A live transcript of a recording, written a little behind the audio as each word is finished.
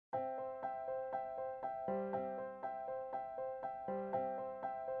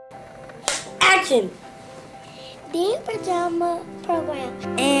Action! Dear Pajama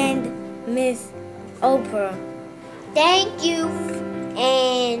Program And Miss Oprah, thank you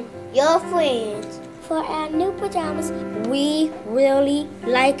and your friends for our new pajamas. we really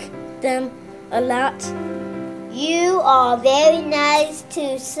like them a lot. You are very nice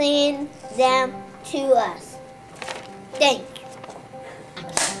to send them to us. Thank you.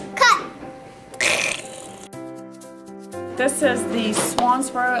 Cut! This is the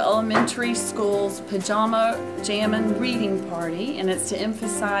Swansboro Elementary School's Pajama Jammin' Reading Party, and it's to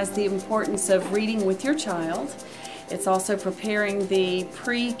emphasize the importance of reading with your child. It's also preparing the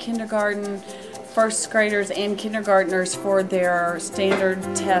pre-kindergarten first graders and kindergartners for their standard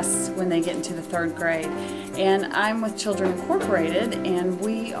tests when they get into the 3rd grade. And I'm with Children Incorporated, and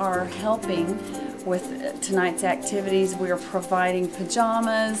we are helping with tonight's activities. We are providing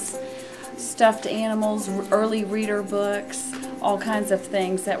pajamas, stuffed animals, early reader books, all kinds of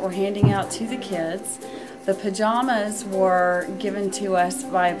things that we're handing out to the kids. The pajamas were given to us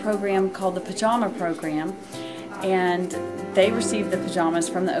by a program called the Pajama program, and they received the pajamas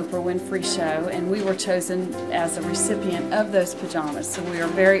from the Oprah Winfrey Show, and we were chosen as a recipient of those pajamas. So we are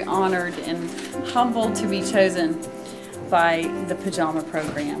very honored and humbled to be chosen by the Pajama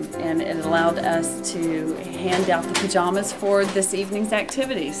program, and it allowed us to hand out the pajamas for this evening's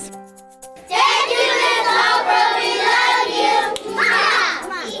activities.